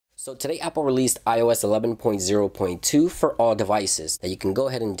So today Apple released iOS 11.0.2 for all devices that you can go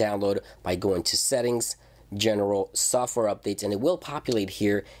ahead and download by going to Settings, General, Software Updates, and it will populate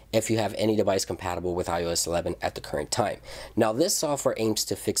here if you have any device compatible with iOS 11 at the current time. Now this software aims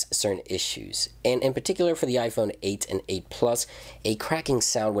to fix certain issues, and in particular for the iPhone 8 and 8 Plus, a cracking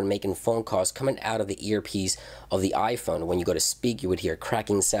sound when making phone calls coming out of the earpiece of the iPhone. When you go to speak, you would hear a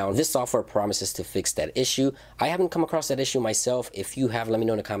cracking sound. This software promises to fix that issue. I haven't come across that issue myself. If you have, let me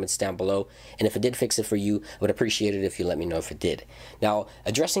know in the comments down below, and if it did fix it for you, I would appreciate it if you let me know if it did. Now,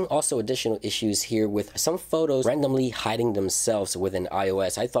 addressing also additional issues here with some photos randomly hiding themselves within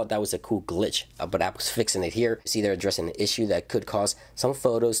iOS. I thought that was a cool glitch, but Apple's fixing it here. See, they're addressing an issue that could cause some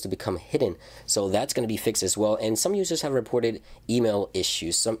photos to become hidden. So that's going to be fixed as well. And some users have reported email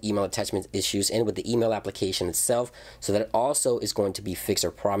issues, some email attachment issues, and with the email application itself. So that also is going to be fixed or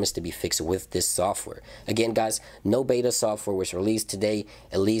promised to be fixed with this software. Again, guys, no beta software was released today,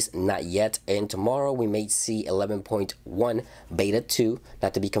 at least not yet. And tomorrow we may see 11.1 beta 2,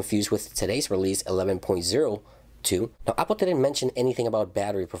 not to be confused with today's release 11.0. Now, Apple didn't mention anything about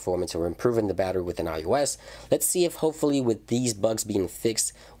battery performance or improving the battery within iOS. Let's see if hopefully with these bugs being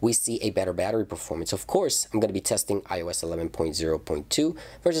fixed, we see a better battery performance. Of course, I'm going to be testing iOS 11.0.2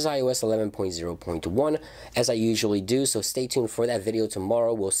 versus iOS 11.0.1 as I usually do. So stay tuned for that video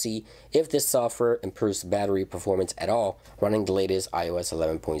tomorrow. We'll see if this software improves battery performance at all running the latest iOS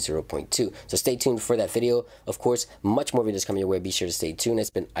 11.0.2. So stay tuned for that video. Of course, much more videos coming your way. Be sure to stay tuned.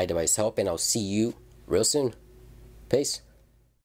 It's been iDevice Help, and I'll see you real soon. Peace.